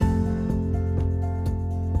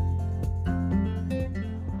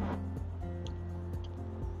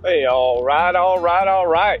Hey, all right, all right, all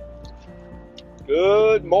right.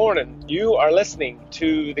 Good morning. You are listening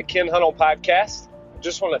to the Ken Hunnell podcast. I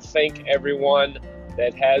just want to thank everyone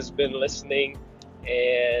that has been listening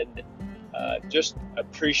and just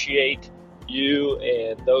appreciate you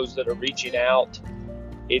and those that are reaching out.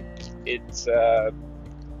 It it's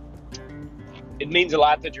it means a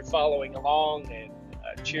lot that you're following along and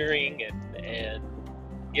cheering and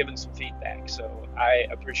giving some feedback. So I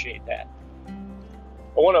appreciate that.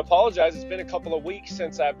 I want to apologize. It's been a couple of weeks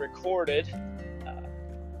since I've recorded.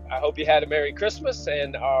 I hope you had a Merry Christmas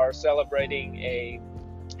and are celebrating a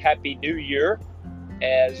Happy New Year.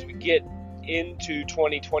 As we get into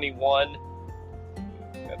 2021,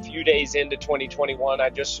 a few days into 2021, I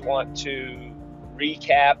just want to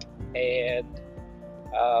recap and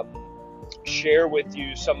share with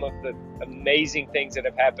you some of the amazing things that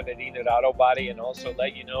have happened at Enid Auto Body, and also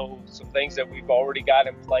let you know some things that we've already got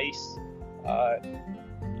in place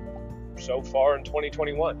so far in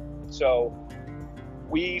 2021. So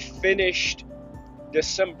we finished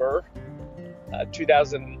December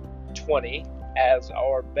 2020 as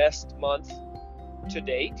our best month to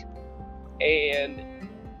date, and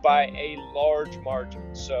by a large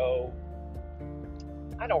margin. So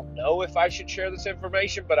I don't know if I should share this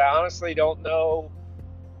information, but I honestly don't know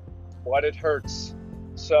what it hurts.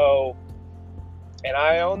 So, and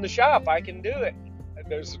I own the shop. I can do it.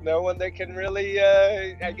 There's no one that can really,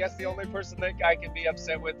 I guess the only person that I can be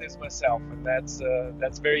upset with is myself. And that's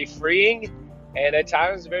very freeing and at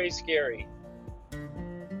times very scary.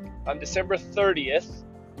 On December 30th,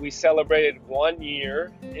 we celebrated 1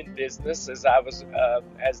 year in business as I was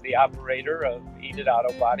as the operator of Enid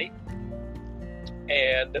Auto Body.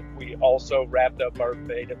 And we also wrapped up our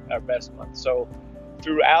best month. So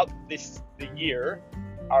throughout the year,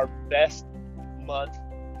 our best month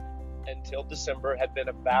until December had been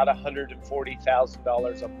about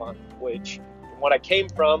 $140,000 a month, which from what I came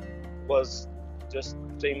from was just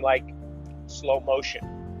seemed like slow motion.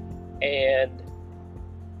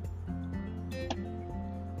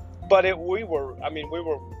 But we were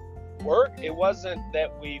work. It wasn't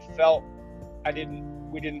that we felt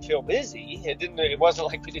we didn't feel busy. It wasn't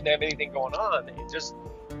like we didn't have anything going on. It just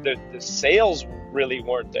the sales really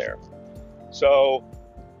weren't there. So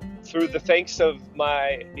through the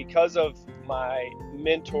because of my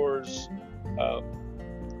mentor's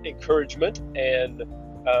encouragement and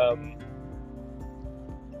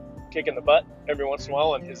kicking the butt every once in a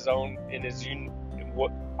while in his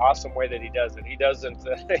what awesome way that he does it. He doesn't.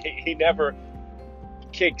 He never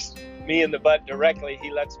kicks me in the butt directly.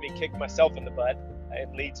 He lets me kick myself in the butt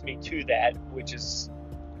and leads me to that, which is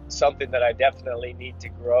something that I definitely need to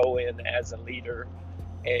grow in as a leader.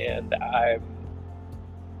 And I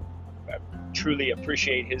truly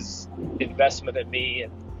appreciate his investment in me,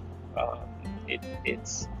 and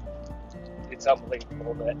it's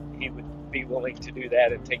unbelievable that he would be willing to do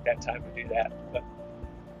that and take that time to do that. But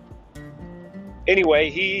anyway,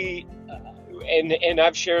 he and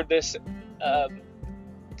I've shared this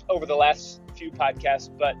over the last few podcasts,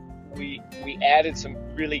 but we added some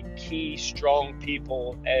really key, strong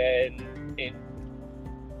people in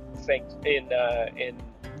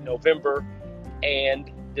November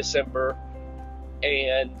and December,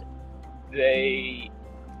 and the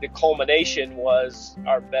culmination was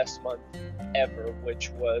our best month ever,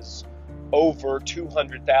 which was over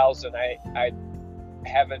 200,000. I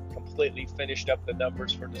haven't completely finished up the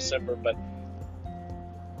numbers for December, but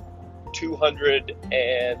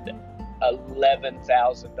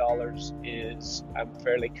 $211,000 is, I'm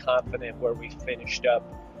fairly confident, where we finished up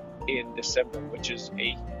in December, which is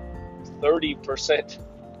a 30%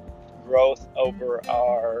 growth over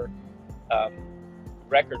our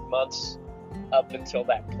record months up until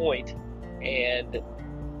that point. And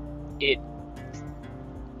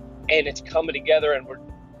it's coming together, and we're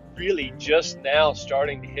really just now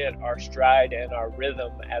starting to hit our stride and our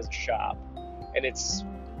rhythm as a shop. And it's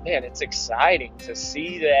exciting to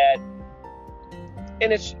see that.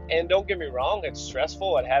 And don't get me wrong, it's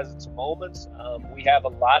stressful. It has its moments. We have a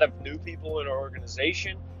lot of new people in our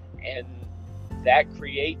organization, and that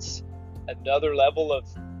creates another level of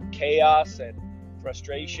chaos and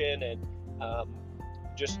frustration, and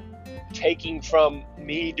just taking from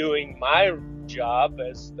me doing my job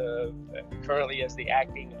currently as the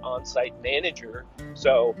acting on-site manager.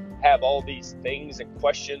 So have all these things and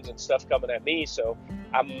questions and stuff coming at me. So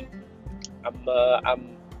I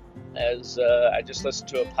just listened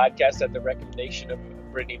to a podcast at the recommendation of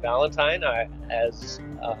Brittany Valentine. As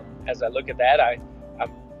I look at that,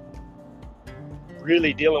 I'm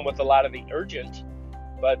really dealing with a lot of the urgent,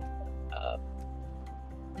 but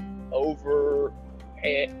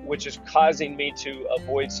which is causing me to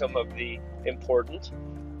avoid some of the important,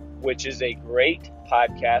 which is a great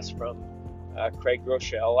podcast from Craig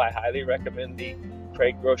Groeschel. I highly recommend the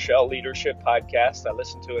Craig Groeschel Leadership Podcast. I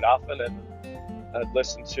listen to it often, and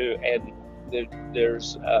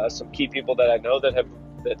there's some key people that I know that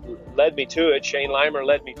led me to it. Shane Limer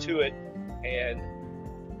led me to it, and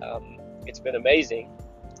it's been amazing.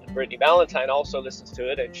 And Brittany Valentine also listens to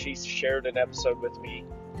it, and she shared an episode with me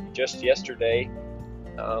just yesterday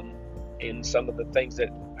in some of the things that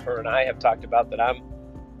her and I have talked about that I'm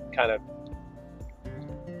kind of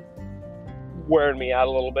wearing me out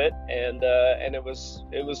a little bit, and it was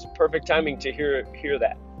perfect timing to hear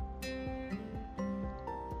that.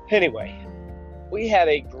 Anyway, we had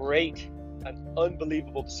an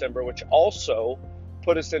unbelievable December, which also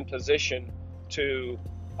put us in position to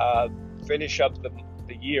finish up the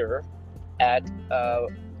year at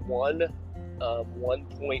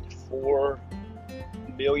 $1.4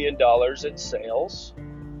 million in sales,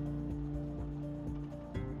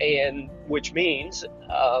 and which means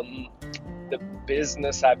the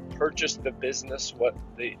business, I purchased the business, what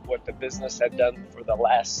the business had done for the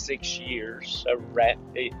last 6 years,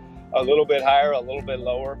 a little bit higher, a little bit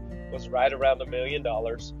lower, was right around $1 million.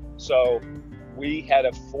 So we had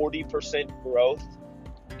a 40% growth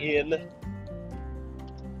in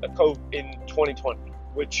 2020,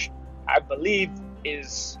 which I believe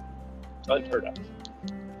is unheard of.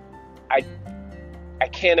 I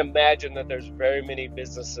can't imagine that there's very many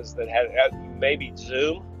businesses that had, maybe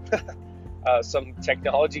Zoom, some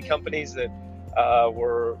technology companies that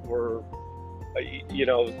were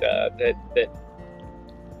that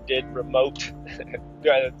did remote,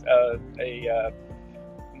 a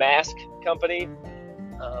mask company,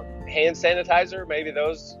 hand sanitizer, maybe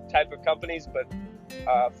those type of companies. But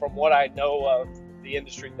from what I know of the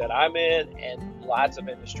industry that I'm in, and lots of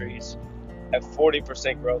industries, at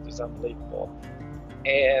 40% growth is unbelievable.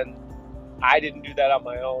 And I didn't do that on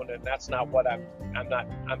my own, and that's not what I'm not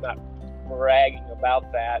bragging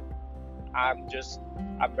about that. I'm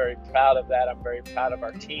very proud of that. I'm very proud of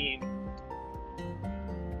our team.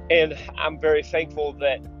 And I'm very thankful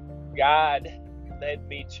that God led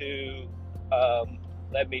me to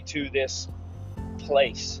this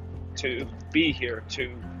place, to be here,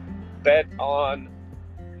 to bet on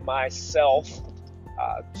myself,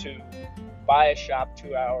 to buy a shop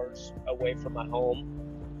 2 hours away from my home,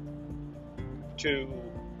 to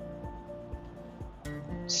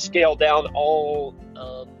scale down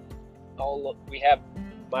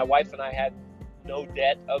my wife and I had no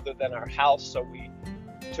debt other than our house, so we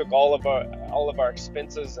took all of our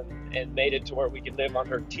expenses and made it to where we could live on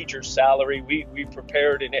her teacher's salary. We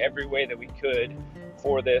prepared in every way that we could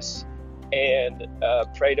for this, and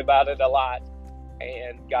prayed about it a lot,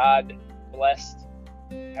 and God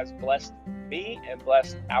has blessed me and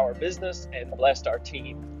blessed our business and blessed our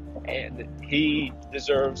team, and He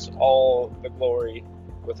deserves all the glory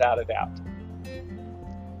without a doubt.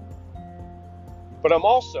 But I'm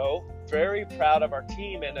also very proud of our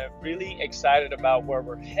team, and I'm really excited about where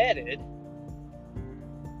we're headed,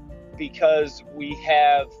 because we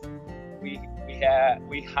hired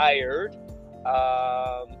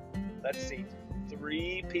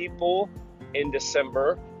 3 people in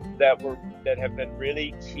December that have been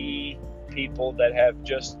really key people that have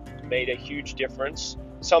just made a huge difference.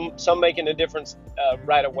 Some making a difference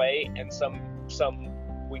right away, and some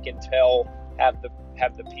we can tell have the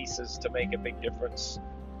pieces to make a big difference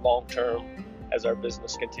long term as our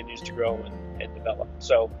business continues to grow and develop.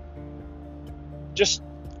 So just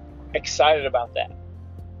excited about that.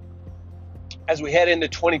 As we head into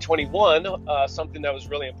 2021, something that was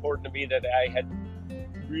really important to me that I had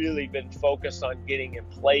really been focused on getting in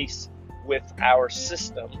place with our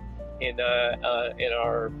system in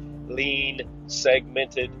our lean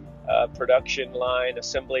segmented production line,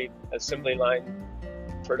 assembly line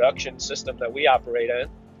production system that we operate in.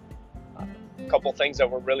 A couple things that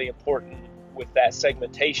were really important with that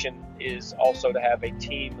segmentation is also to have a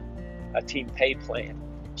team pay plan,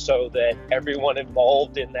 so that everyone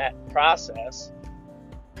involved in that process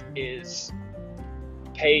is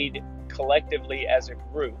paid collectively as a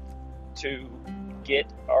group to get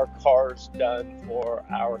our cars done for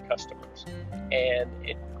our customers. And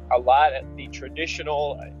a lot of the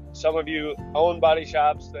traditional, some of you own body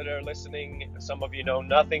shops that are listening, some of you know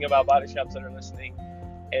nothing about body shops that are listening,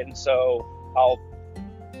 and so I'll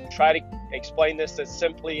try to explain this as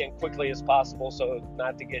simply and quickly as possible, so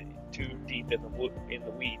not to get too deep in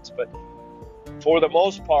the weeds. But for the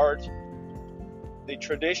most part, the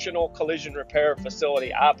traditional collision repair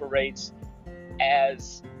facility operates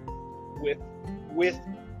as with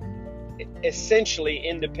essentially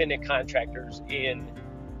independent contractors in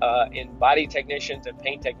body technicians and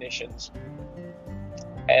paint technicians,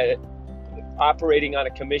 operating on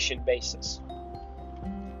a commission basis,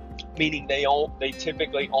 meaning they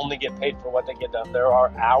typically only get paid for what they get done. There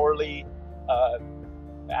are hourly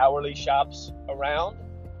shops around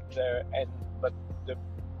there, but the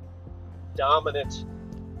dominant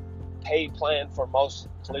pay plan for most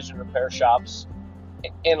collision repair shops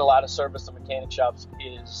and a lot of service and mechanic shops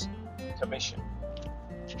is commission,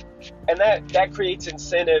 and that creates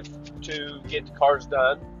incentive to get cars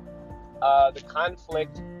done. The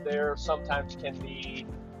conflict there sometimes can be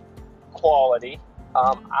quality.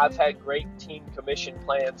 I've had great team commission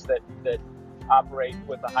plans that operate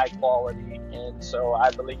with a high quality, and so I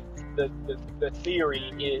believe the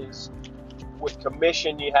theory is with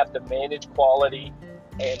commission you have to manage quality,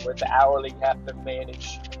 and with the hourly you have to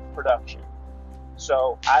manage production.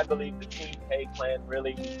 So I believe the team pay plan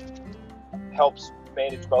really helps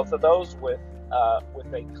manage both of those with a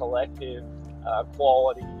collective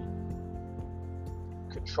quality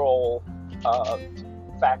control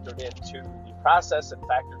factored into the process and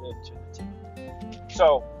factored into the team.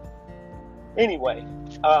 So anyway,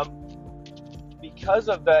 because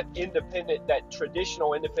of that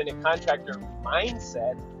traditional independent contractor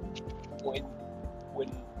mindset, when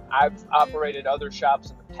I've operated other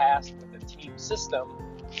shops in the past with the team system,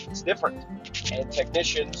 it's different, and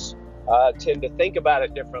technicians tend to think about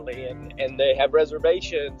it differently, and they have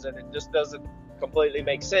reservations, and it just doesn't completely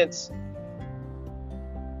make sense.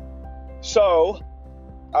 So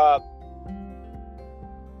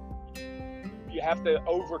you have to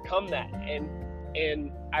overcome that,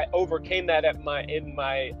 and I overcame that in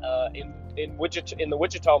the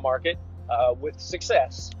Wichita market with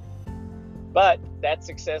success. But that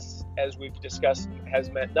success, as we've discussed, has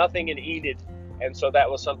meant nothing in Enid, and so that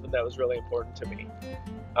was something that was really important to me.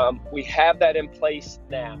 We have that in place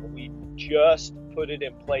now. We just put it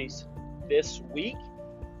in place this week,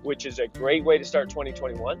 which is a great way to start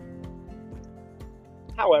 2021.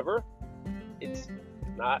 However, it's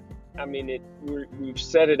not. We've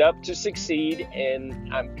set it up to succeed,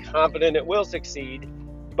 and I'm confident it will succeed.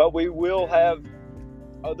 But we will have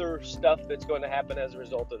other stuff that's going to happen as a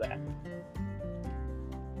result of that.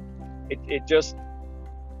 It just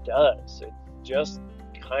does. It's just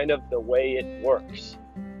kind of the way it works.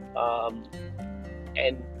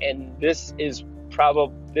 And this is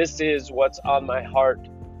what's on my heart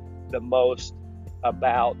the most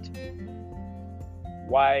about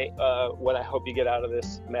why what I hope you get out of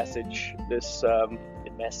this message. I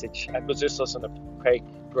was just listening to Craig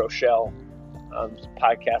Groeschel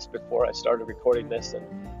podcast before I started recording this, and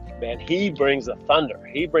man, he brings the thunder.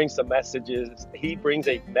 He brings the messages. He brings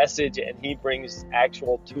a message, and he brings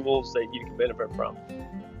actual tools that you can benefit from.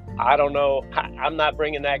 I don't know. I'm not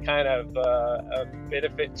bringing that kind of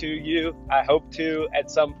benefit to you. I hope to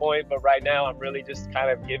at some point, but right now I'm really just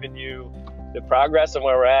kind of giving you the progress and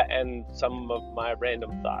where we're at and some of my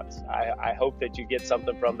random thoughts. I hope that you get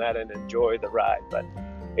something from that and enjoy the ride. But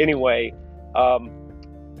anyway,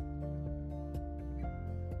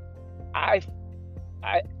 I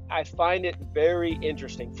find it very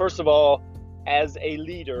interesting. First of all, as a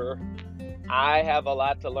leader, I have a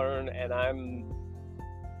lot to learn, and I'm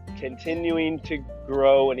continuing to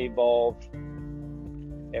grow and evolve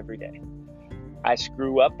every day. I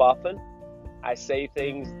screw up often. I say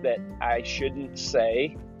things that I shouldn't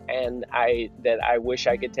say, and that I wish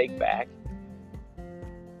I could take back.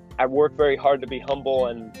 I work very hard to be humble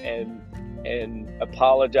and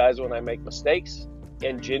apologize when I make mistakes,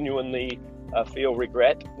 and genuinely feel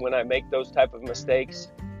regret when I make those type of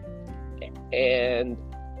mistakes. And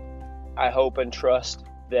I hope and trust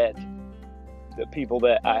that the people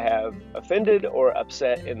that I have offended or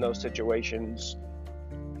upset in those situations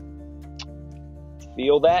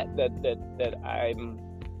feel that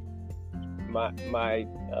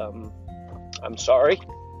I'm sorry.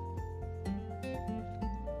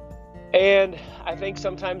 And I think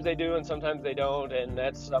sometimes they do and sometimes they don't, and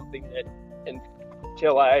that's something that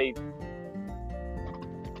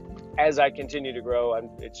as I continue to grow,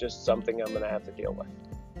 it's just something I'm going to have to deal with.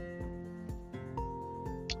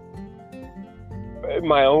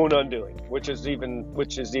 My own undoing, which is even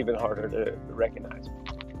harder to recognize.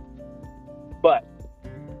 But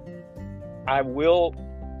I will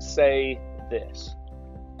say this: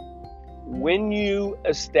 when you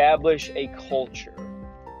establish a culture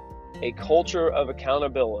of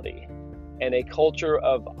accountability, and a culture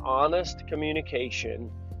of honest communication,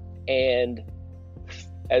 and,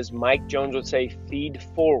 as Mike Jones would say, feed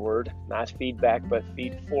forward, not feedback, but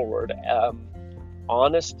feed forward,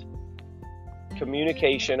 honest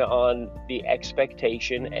communication on the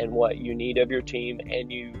expectation and what you need of your team,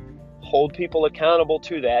 and you hold people accountable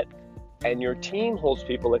to that, and your team holds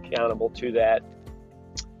people accountable to that,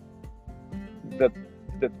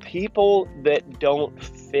 the people that don't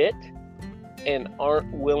fit and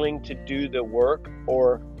aren't willing to do the work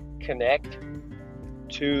or connect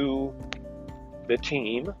to the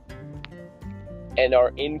team and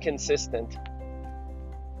are inconsistent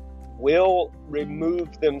will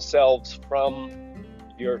remove themselves from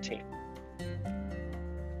your team.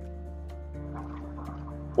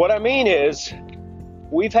 What I mean is,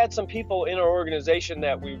 we've had some people in our organization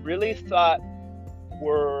that we really thought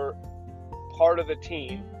were part of the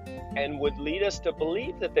team and would lead us to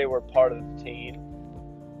believe that they were part of the team,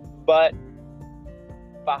 but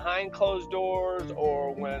behind closed doors,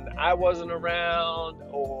 or when I wasn't around,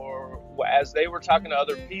 or as they were talking to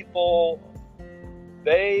other people,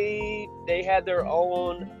 they had their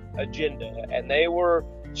own agenda, and they were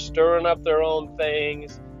stirring up their own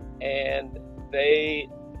things, and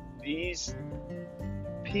these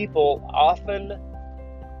people often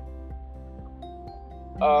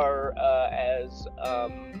are, as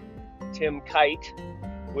Tim Kite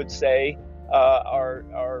would say,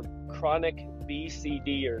 are chronic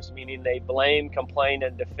BCDers, meaning they blame, complain,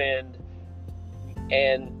 and defend.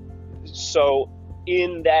 And so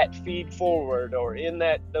in that feed forward, or in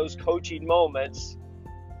those coaching moments,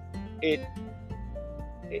 it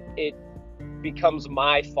becomes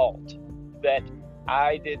my fault that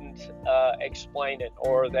I didn't explain it,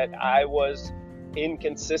 or that I was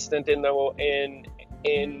inconsistent in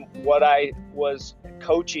what I was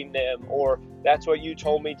coaching them, or that's what you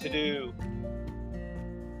told me to do.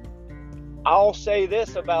 I'll say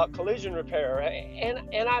this about collision repair,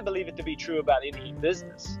 and I believe it to be true about any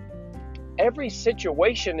business. Every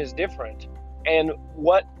situation is different, and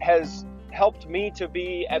what has helped me to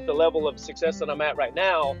be at the level of success that I'm at right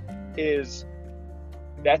now is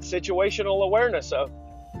that situational awareness of,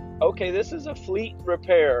 okay, this is a fleet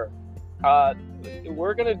repair.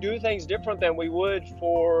 We're going to do things different than we would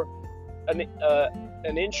for an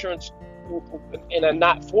insurance, and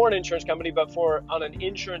not for an insurance company, but on an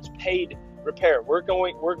insurance paid repair. We're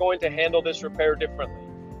going to handle this repair differently.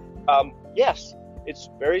 Yes, it's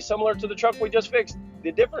very similar to the truck we just fixed.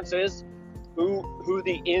 The difference is who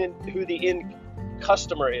the end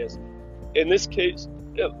customer is. In this case,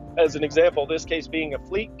 as an example, this case being a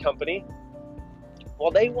fleet company,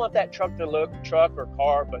 well, they want that truck or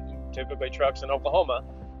car, but typically trucks in Oklahoma,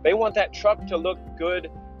 they want that truck to look good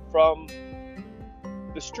from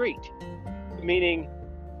the street, meaning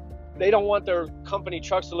they don't want their company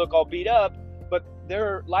trucks to look all beat up, but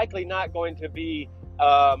they're likely not going to be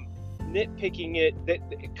nitpicking it.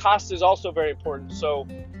 Cost is also very important. So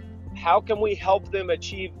how can we help them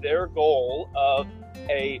achieve their goal of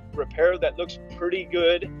a repair that looks pretty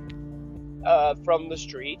good from the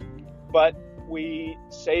street, but we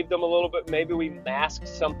save them a little bit? Maybe we mask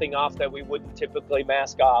something off that we wouldn't typically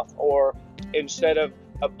mask off, or instead of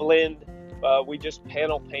a blend, we just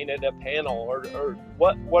panel painted a panel, or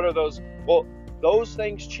what are those? Well, those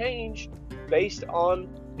things change based on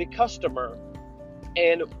the customer,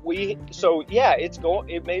 and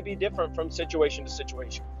it may be different from situation to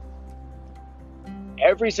situation.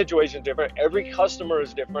 Every situation is different. Every customer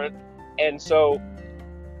is different, and so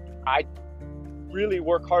I really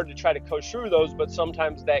work hard to try to coach through those, but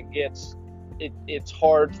sometimes that gets it's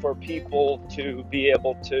hard for people to be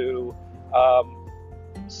able to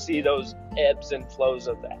see those ebbs and flows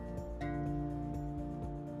of that.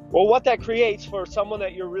 Well, what that creates for someone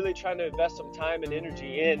that you're really trying to invest some time and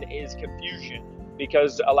energy in is confusion,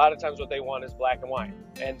 because a lot of times what they want is black and white.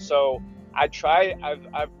 And so I've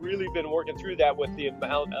really been working through that with the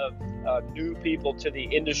amount of new people to the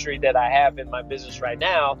industry that I have in my business right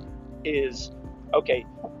now. Is okay,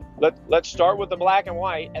 let's start with the black and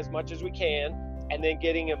white as much as we can, and then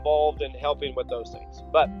getting involved and helping with those things.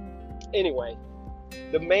 But anyway,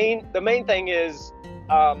 the main thing is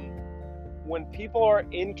when people are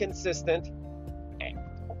inconsistent,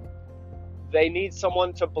 they need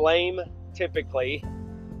someone to blame typically.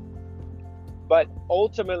 But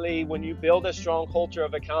ultimately, when you build a strong culture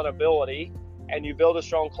of accountability, and you build a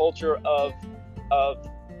strong culture of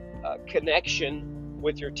connection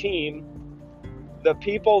with your team, the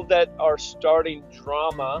people that are starting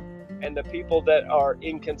drama, and the people that are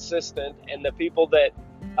inconsistent, and the people that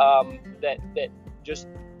just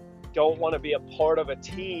don't want to be a part of a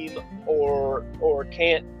team, or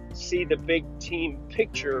can't see the big team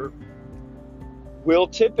picture, will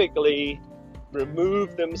typically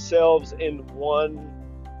remove themselves in one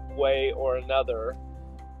way or another.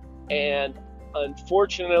 And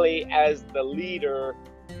unfortunately, as the leader,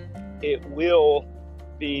 it will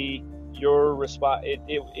be your response.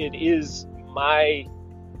 It is my,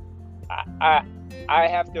 I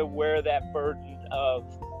have to wear that burden of,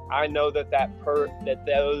 I know that that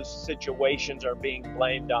those situations are being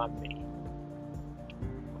blamed on me.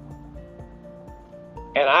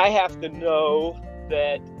 And I have to know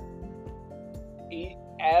that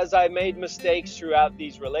as I made mistakes throughout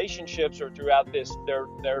these relationships or throughout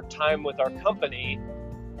their time with our company,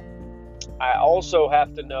 I also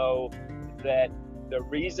have to know that the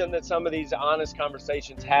reason that some of these honest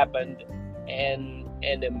conversations happened and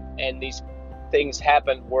these things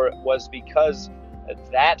happened was because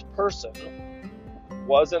that person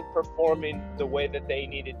wasn't performing the way that they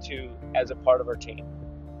needed to as a part of our team.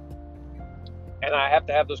 And I have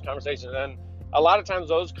to have those conversations. And a lot of times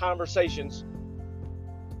those conversations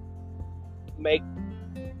make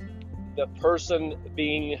the person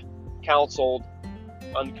being counseled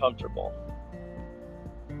uncomfortable,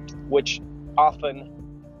 which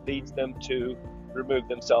often leads them to remove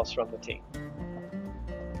themselves from the team,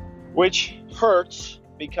 which hurts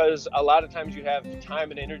because a lot of times you have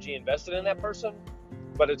time and energy invested in that person,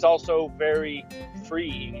 but it's also very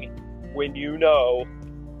freeing when you know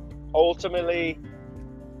ultimately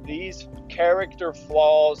these character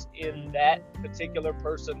flaws in that particular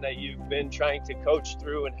person that you've been trying to coach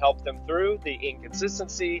through and help them through, the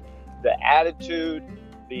inconsistency, the attitude,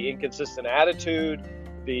 the inconsistent attitude,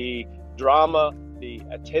 the drama, the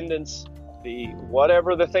attendance, the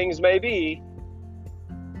whatever the things may be,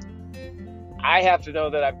 I have to know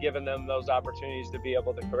that I've given them those opportunities to be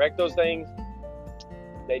able to correct those things.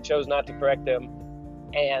 They chose not to correct them,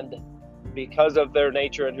 and because of their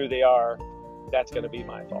nature and who they are, that's going to be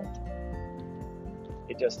my fault.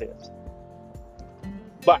 It just is.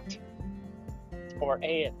 But,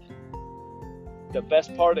 the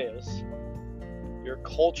best part is your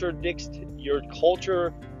culture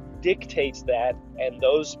dictates that, and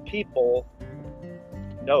those people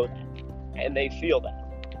know that, and they feel that.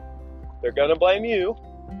 They're going to blame you,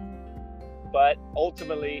 but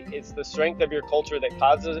ultimately it's the strength of your culture that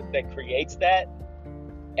causes it, that creates that,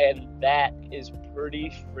 and that is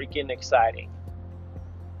pretty freaking exciting.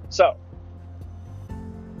 So,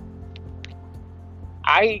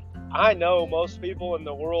 I know most people in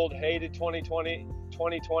the world hated 2020.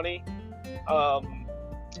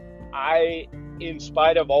 In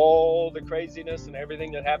spite of all the craziness and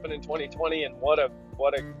everything that happened in 2020 and what a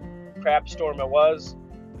crap storm it was,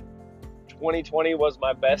 2020 was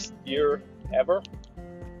my best year ever.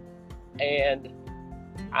 And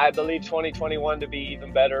I believe 2021 to be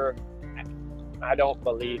even better. I know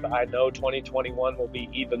 2021 will be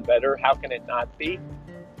even better. How can it not be?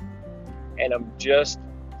 And I'm just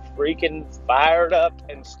freaking fired up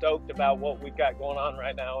and stoked about what we've got going on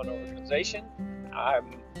right now in our organization. I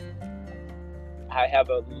have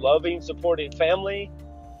a loving, supporting family.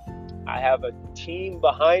 I have a team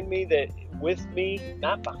behind me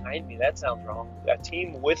not behind me, that sounds wrong. A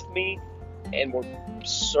team with me, and we're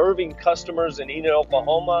serving customers in Enid,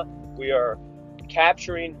 Oklahoma. We are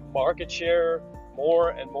capturing market share, more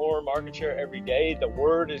and more market share every day. The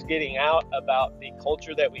word is getting out about the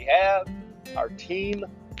culture that we have. Our team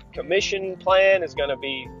commission plan is going to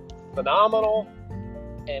be phenomenal,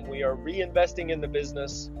 and we are reinvesting in the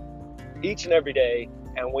business each and every day,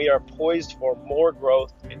 and we are poised for more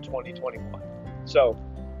growth in 2021. So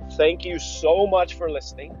thank you so much for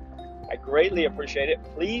listening. I greatly appreciate it.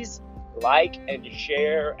 Please like and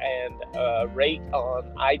share and rate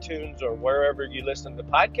on iTunes or wherever you listen to the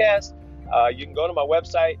podcast. You can go to my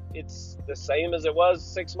website. It's the same as it was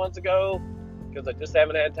 6 months ago because I just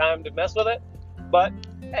haven't had time to mess with it. But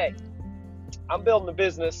hey, I'm building a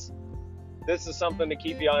business. This is something to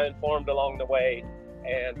keep you informed along the way.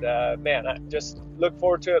 And I just look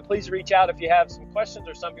forward to it. Please reach out if you have some questions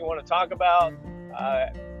or something you want to talk about.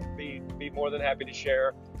 Be more than happy to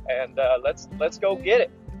share. And let's go get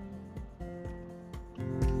it.